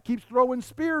guy that keeps throwing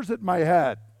spears at my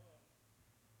head.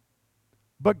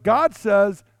 But God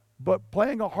says, but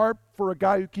playing a harp for a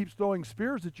guy who keeps throwing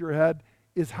spears at your head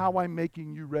is how I'm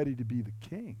making you ready to be the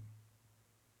king.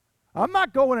 I'm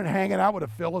not going and hanging out with the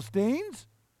Philistines.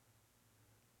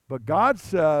 But God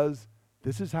says,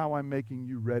 this is how I'm making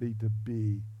you ready to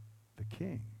be the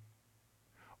king.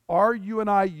 Are you and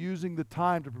I using the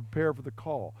time to prepare for the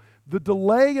call? The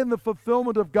delay in the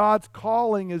fulfillment of God's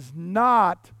calling is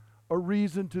not a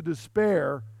reason to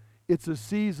despair. It's a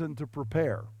season to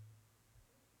prepare.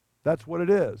 That's what it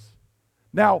is.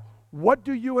 Now, what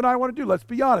do you and I want to do? Let's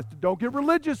be honest. Don't get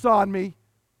religious on me.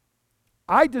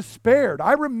 I despaired.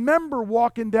 I remember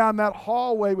walking down that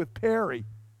hallway with Perry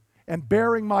and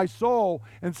bearing my soul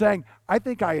and saying, I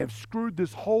think I have screwed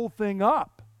this whole thing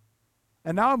up.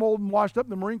 And now I'm old and washed up,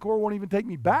 and the Marine Corps won't even take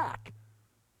me back.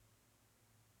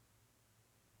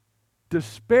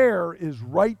 Despair is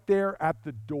right there at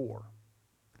the door.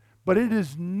 But it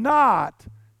is not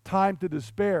time to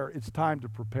despair. It's time to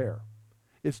prepare.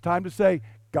 It's time to say,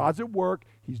 God's at work.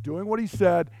 He's doing what He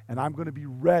said, and I'm going to be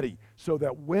ready so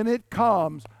that when it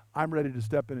comes, I'm ready to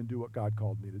step in and do what God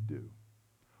called me to do.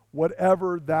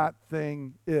 Whatever that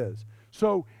thing is.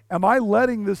 So, am I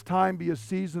letting this time be a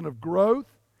season of growth?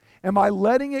 Am I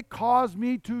letting it cause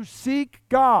me to seek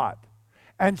God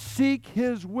and seek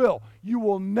His will? You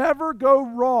will never go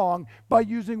wrong by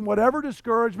using whatever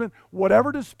discouragement,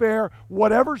 whatever despair,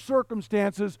 whatever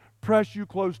circumstances press you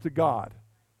close to God.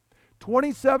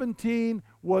 2017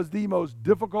 was the most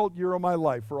difficult year of my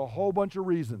life for a whole bunch of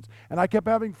reasons. And I kept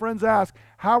having friends ask,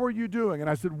 how are you doing? And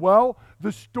I said, well,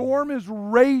 the storm is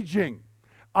raging.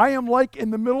 I am like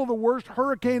in the middle of the worst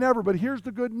hurricane ever, but here's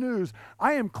the good news.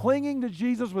 I am clinging to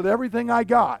Jesus with everything I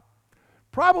got.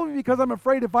 Probably because I'm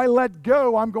afraid if I let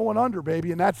go, I'm going under,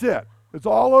 baby, and that's it. It's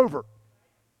all over.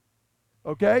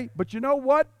 Okay? But you know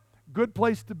what? Good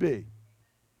place to be.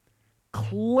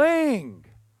 Cling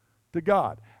to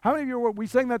God. How many of you we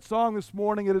sang that song this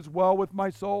morning, It Is Well With My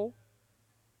Soul?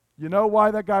 You know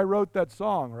why that guy wrote that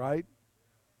song, right?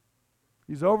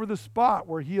 He's over the spot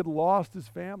where he had lost his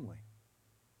family.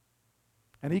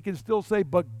 And he can still say,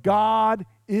 but God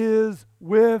is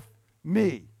with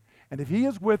me. And if He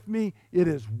is with me, it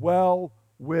is well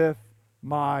with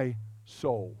my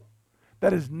soul.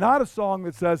 That is not a song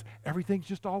that says, everything's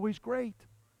just always great.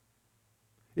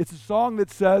 It's a song that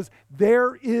says,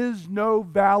 there is no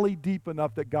valley deep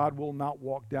enough that God will not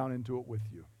walk down into it with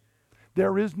you.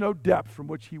 There is no depth from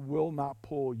which He will not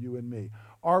pull you and me.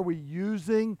 Are we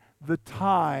using the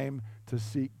time to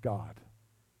seek God?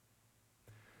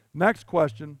 Next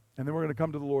question, and then we're going to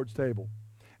come to the Lord's table.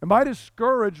 Am I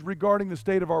discouraged regarding the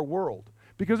state of our world?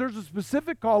 Because there's a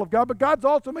specific call of God, but God's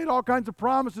also made all kinds of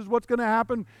promises what's going to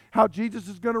happen, how Jesus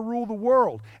is going to rule the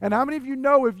world. And how many of you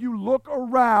know if you look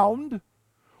around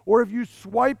or if you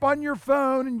swipe on your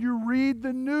phone and you read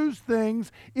the news things,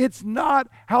 it's not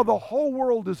how the whole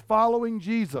world is following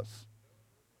Jesus.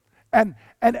 And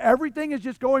everything is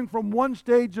just going from one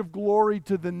stage of glory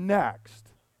to the next.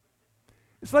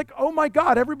 It's like, oh my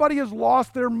God, everybody has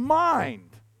lost their mind.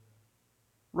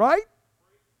 Right?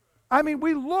 I mean,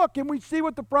 we look and we see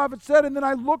what the prophet said, and then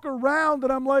I look around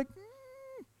and I'm like,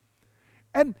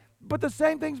 But the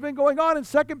same thing's been going on in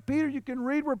 2 Peter. You can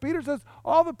read where Peter says,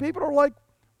 all the people are like,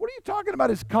 What are you talking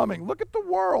about is coming? Look at the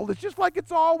world. It's just like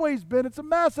it's always been. It's a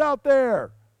mess out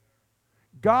there.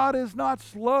 God is not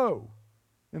slow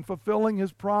in fulfilling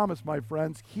his promise, my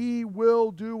friends. He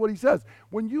will do what he says.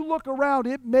 When you look around,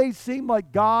 it may seem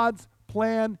like God's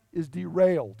plan is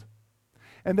derailed.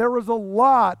 And there is a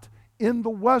lot in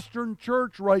the Western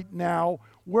church right now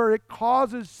where it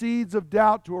causes seeds of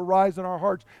doubt to arise in our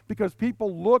hearts because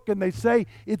people look and they say,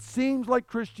 it seems like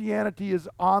Christianity is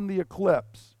on the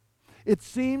eclipse. It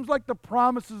seems like the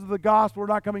promises of the gospel are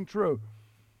not coming true.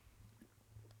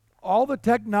 All the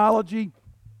technology,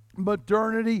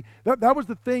 modernity, that was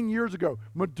the thing years ago.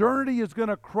 Modernity is going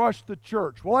to crush the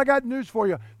church. Well, I got news for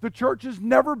you. The church has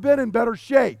never been in better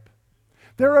shape.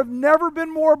 There have never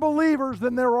been more believers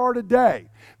than there are today.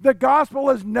 The gospel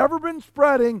has never been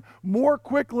spreading more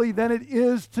quickly than it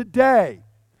is today.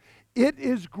 It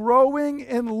is growing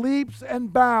in leaps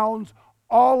and bounds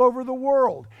all over the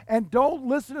world. And don't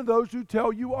listen to those who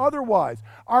tell you otherwise.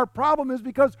 Our problem is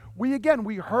because we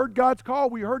heard God's call,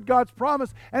 we heard God's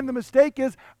promise, and the mistake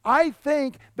is I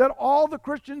think that all the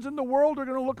Christians in the world are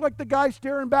going to look like the guy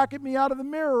staring back at me out of the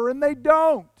mirror, and they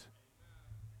don't.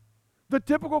 The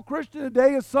typical Christian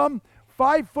today is some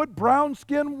 5-foot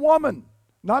brown-skinned woman,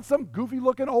 not some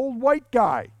goofy-looking old white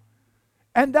guy.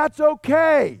 And that's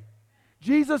okay.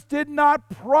 Jesus did not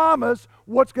promise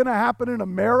what's going to happen in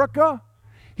America.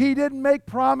 He didn't make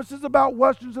promises about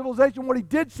Western civilization. What he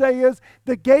did say is,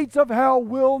 the gates of hell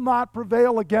will not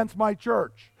prevail against my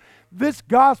church. This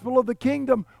gospel of the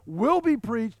kingdom will be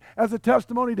preached as a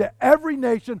testimony to every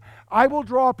nation. I will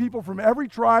draw people from every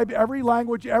tribe, every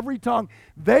language, every tongue.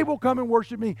 They will come and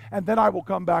worship me, and then I will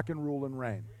come back and rule and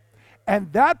reign.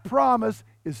 And that promise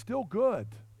is still good.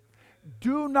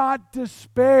 Do not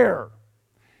despair.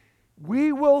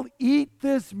 We will eat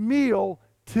this meal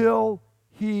till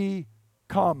he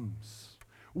comes.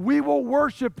 We will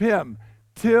worship him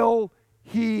till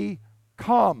he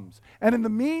comes. And in the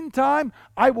meantime,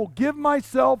 I will give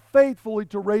myself faithfully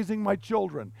to raising my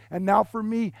children. And now for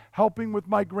me, helping with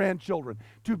my grandchildren.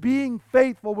 To being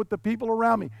faithful with the people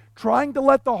around me. Trying to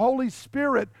let the Holy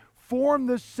Spirit form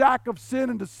this sack of sin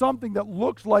into something that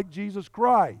looks like Jesus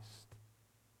Christ.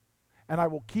 And I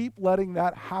will keep letting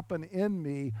that happen in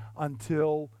me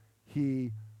until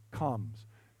he comes.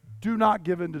 Do not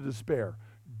give in to despair.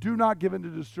 Do not give in to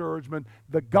discouragement.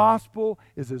 The gospel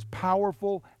is as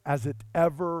powerful as it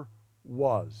ever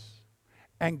was.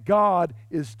 And God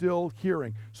is still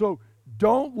hearing. So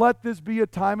don't let this be a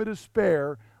time of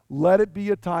despair. Let it be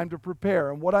a time to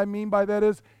prepare. And what I mean by that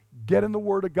is get in the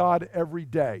Word of God every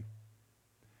day.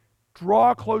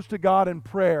 Draw close to God in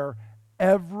prayer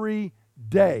every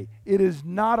day. It is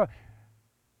not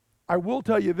I will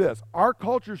tell you this, our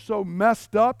culture's so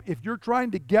messed up, if you're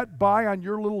trying to get by on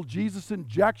your little Jesus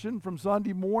injection from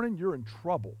Sunday morning, you're in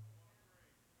trouble.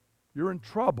 You're in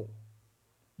trouble.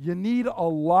 You need a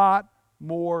lot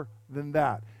more than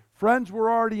that. Friends,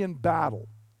 we're already in battle,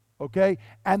 okay?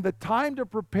 And the time to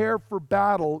prepare for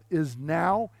battle is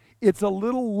now. It's a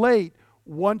little late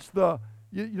once the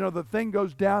thing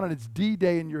goes down and it's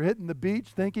D-Day and you're hitting the beach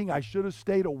thinking, I should have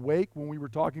stayed awake when we were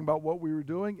talking about what we were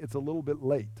doing. It's a little bit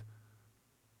late.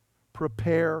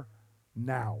 Prepare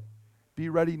now. Be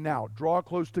ready now. Draw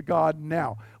close to God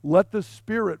now. Let the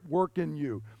Spirit work in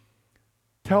you.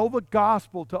 Tell the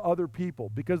gospel to other people,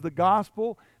 because the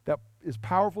gospel that is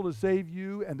powerful to save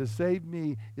you and to save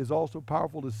me is also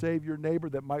powerful to save your neighbor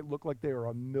that might look like they are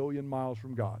a million miles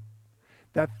from God.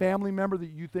 That family member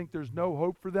that you think there's no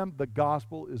hope for them, the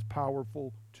gospel is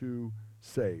powerful to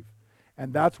save.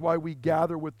 And that's why we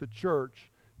gather with the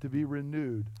church to be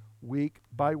renewed week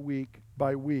by week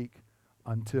by week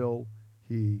until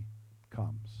he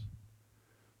comes.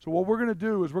 So what we're going to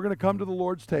do is we're going to come to the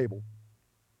Lord's table.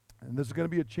 And this is going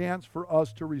to be a chance for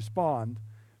us to respond,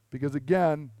 because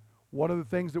again, one of the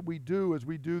things that we do as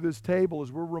we do this table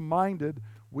is we're reminded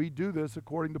we do this,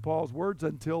 according to Paul's words,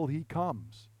 until he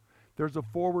comes. There's a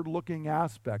forward-looking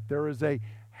aspect. There is a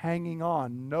hanging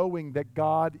on, knowing that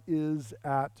God is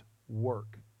at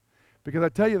work. Because I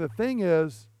tell you, the thing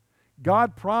is,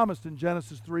 God promised in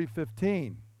Genesis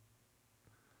 3:15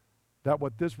 that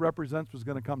what this represents was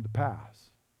going to come to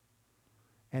pass.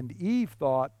 And Eve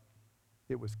thought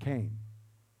it was Cain.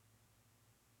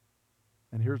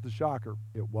 And here's the shocker,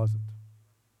 it wasn't.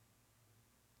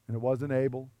 And it wasn't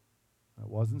Abel, and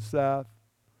it wasn't Seth,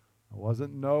 it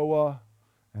wasn't Noah,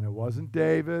 and it wasn't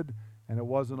David, and it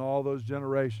wasn't all those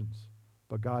generations.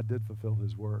 But God did fulfill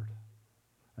his word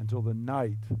until the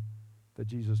night that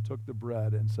Jesus took the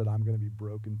bread and said, I'm going to be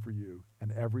broken for you,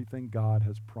 and everything God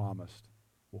has promised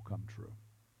will come true.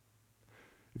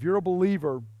 If you're a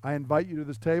believer, I invite you to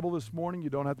this table this morning. You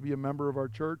don't have to be a member of our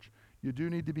church. you do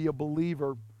need to be a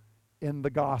believer in the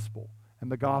gospel.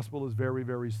 And the gospel is very,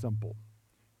 very simple.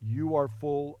 You are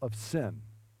full of sin,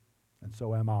 and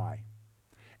so am I.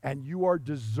 And you are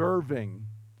deserving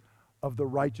of the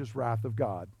righteous wrath of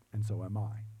God, and so am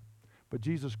I. But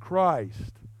Jesus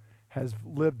Christ has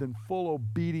lived in full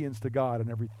obedience to God in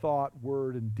every thought,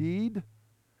 word, and deed,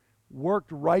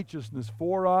 worked righteousness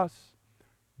for us,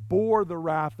 bore the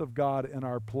wrath of God in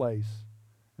our place,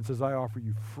 and says, I offer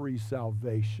you free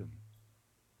salvation.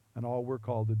 And all we're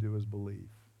called to do is believe.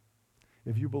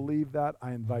 If you believe that,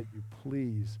 I invite you,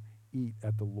 please eat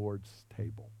at the Lord's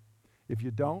table. If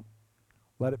you don't,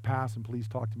 let it pass and please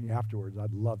talk to me afterwards.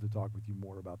 I'd love to talk with you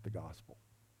more about the gospel.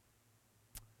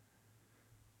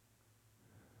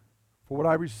 For what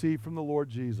I received from the Lord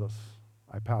Jesus,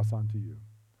 I pass on to you.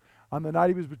 On the night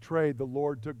he was betrayed, the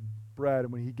Lord took bread,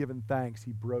 and when he had given thanks,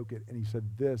 he broke it, and he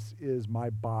said, this is my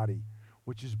body,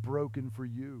 which is broken for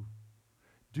you.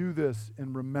 Do this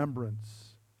in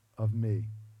remembrance of me.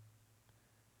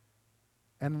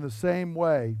 And in the same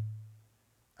way,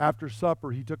 after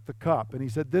supper, he took the cup, and he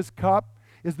said, this cup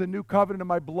is the new covenant in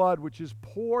my blood, which is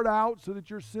poured out so that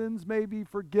your sins may be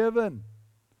forgiven.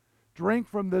 Drink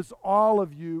from this, all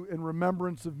of you, in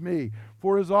remembrance of me.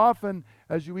 For as often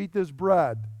as you eat this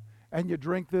bread and you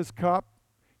drink this cup,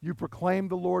 you proclaim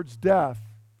the Lord's death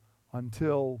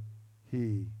until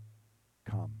he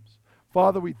comes.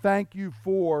 Father, we thank you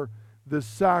for this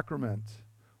sacrament.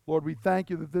 Lord, we thank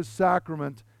you that this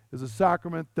sacrament is a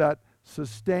sacrament that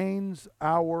sustains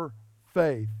our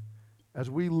faith as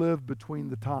we live between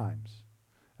the times,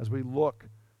 as we look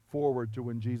forward to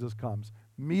when Jesus comes.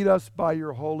 Meet us by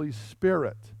your Holy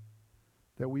Spirit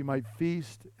that we might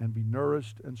feast and be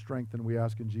nourished and strengthened, we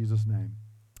ask in Jesus' name.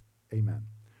 Amen.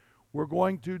 We're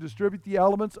going to distribute the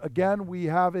elements. Again, we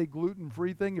have a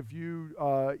gluten-free thing. If you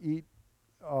eat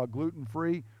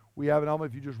gluten-free, we have an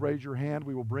element. If you just raise your hand,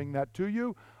 we will bring that to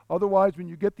you. Otherwise, when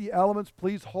you get the elements,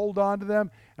 please hold on to them.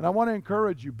 And I want to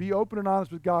encourage you, be open and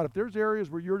honest with God. If there's areas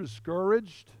where you're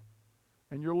discouraged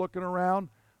and you're looking around,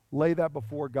 lay that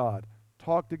before God.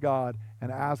 Talk to God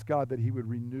and ask God that he would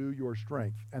renew your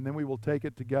strength. And then we will take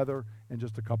it together in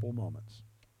just a couple moments.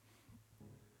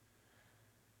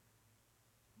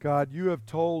 God, you have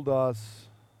told us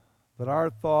that our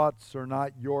thoughts are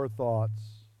not your thoughts,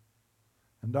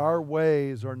 and our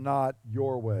ways are not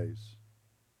your ways.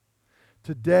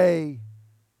 Today,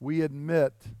 we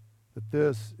admit that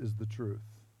this is the truth.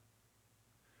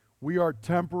 We are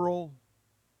temporal,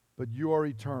 but you are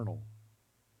eternal.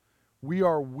 We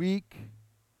are weak,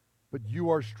 but you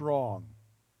are strong.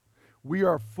 We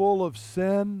are full of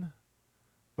sin,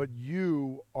 but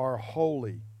you are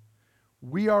holy.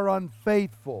 We are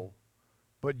unfaithful,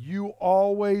 but you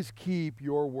always keep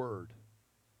your word.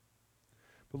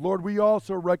 But Lord, we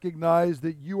also recognize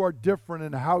that you are different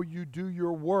in how you do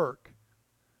your work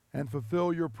and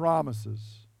fulfill your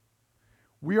promises.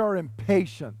 We are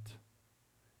impatient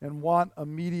and want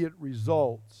immediate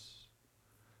results,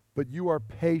 but you are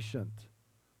patient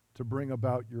to bring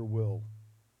about your will.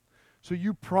 So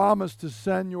you promised to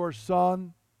send your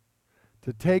Son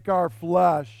to take our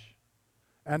flesh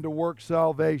and to work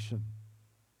salvation.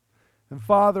 And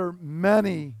Father,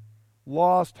 many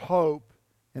lost hope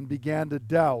and began to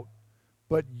doubt,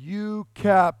 but you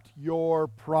kept your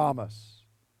promise.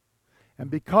 And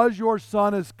because your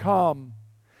Son has come,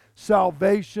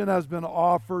 salvation has been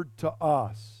offered to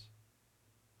us.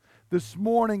 This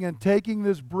morning, in taking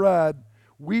this bread,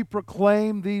 we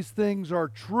proclaim these things are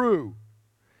true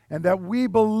and that we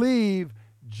believe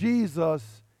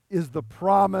Jesus is the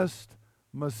promised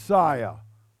Messiah,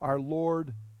 our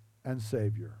Lord and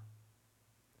Savior.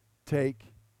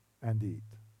 Take and eat.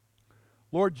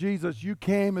 Lord Jesus, you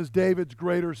came as David's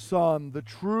greater son, the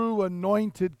true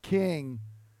anointed king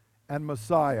and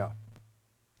Messiah.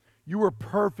 You were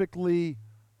perfectly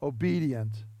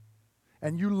obedient,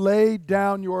 and you laid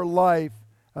down your life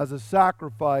as a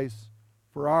sacrifice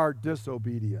for our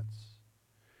disobedience.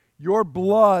 Your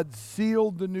blood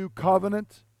sealed the new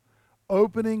covenant,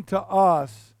 opening to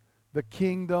us the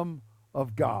kingdom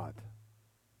of God.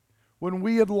 When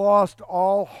we had lost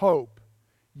all hope,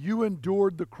 you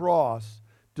endured the cross,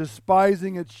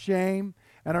 despising its shame,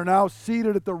 and are now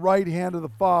seated at the right hand of the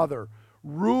Father,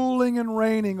 ruling and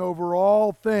reigning over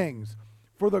all things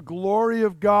for the glory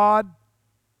of God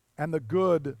and the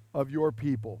good of your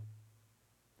people.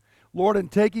 Lord, in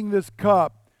taking this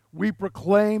cup, we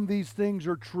proclaim these things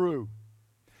are true,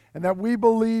 and that we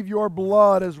believe your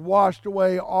blood has washed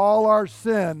away all our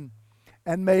sin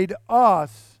and made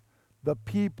us the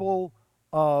people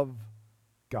of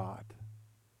God.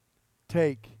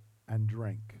 Take and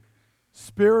drink.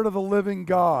 Spirit of the living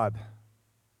God,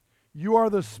 You are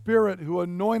the Spirit who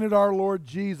anointed our Lord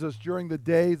Jesus during the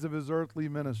days of his earthly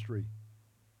ministry.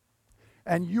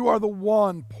 And you are the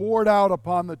one poured out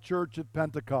upon the church at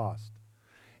Pentecost,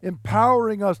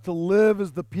 empowering us to live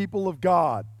as the people of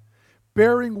God,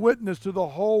 bearing witness to the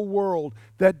whole world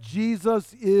that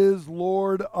Jesus is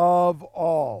Lord of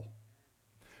all.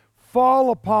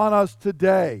 Fall upon us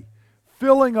today,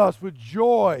 filling us with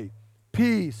joy,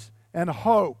 peace, and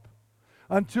hope,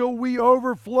 until we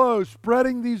overflow,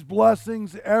 spreading these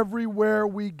blessings everywhere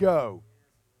we go.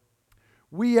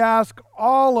 We ask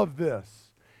all of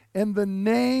this in the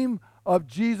name of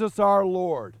Jesus our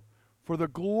Lord, for the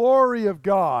glory of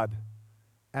God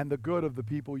and the good of the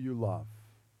people you love.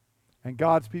 And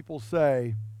God's people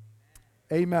say,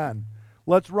 amen.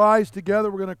 Let's rise together.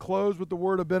 We're going to close with the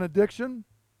word of benediction.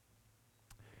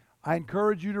 I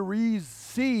encourage you to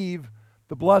receive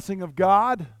the blessing of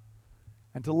God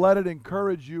and to let it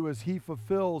encourage you as he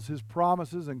fulfills his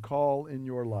promises and call in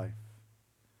your life.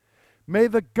 May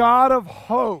the God of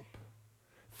hope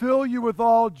fill you with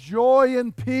all joy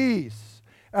and peace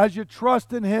as you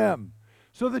trust in him,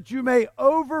 so that you may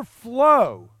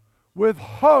overflow with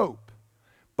hope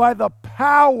by the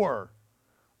power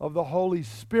of the Holy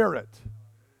Spirit.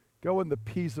 Go in the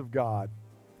peace of God.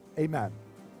 Amen.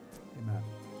 Amen.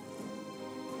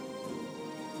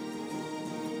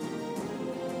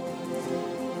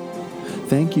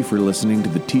 Thank you for listening to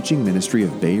the teaching ministry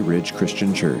of Bay Ridge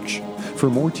Christian Church. For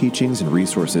more teachings and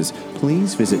resources,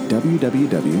 please visit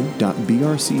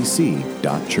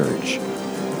www.brcc.church.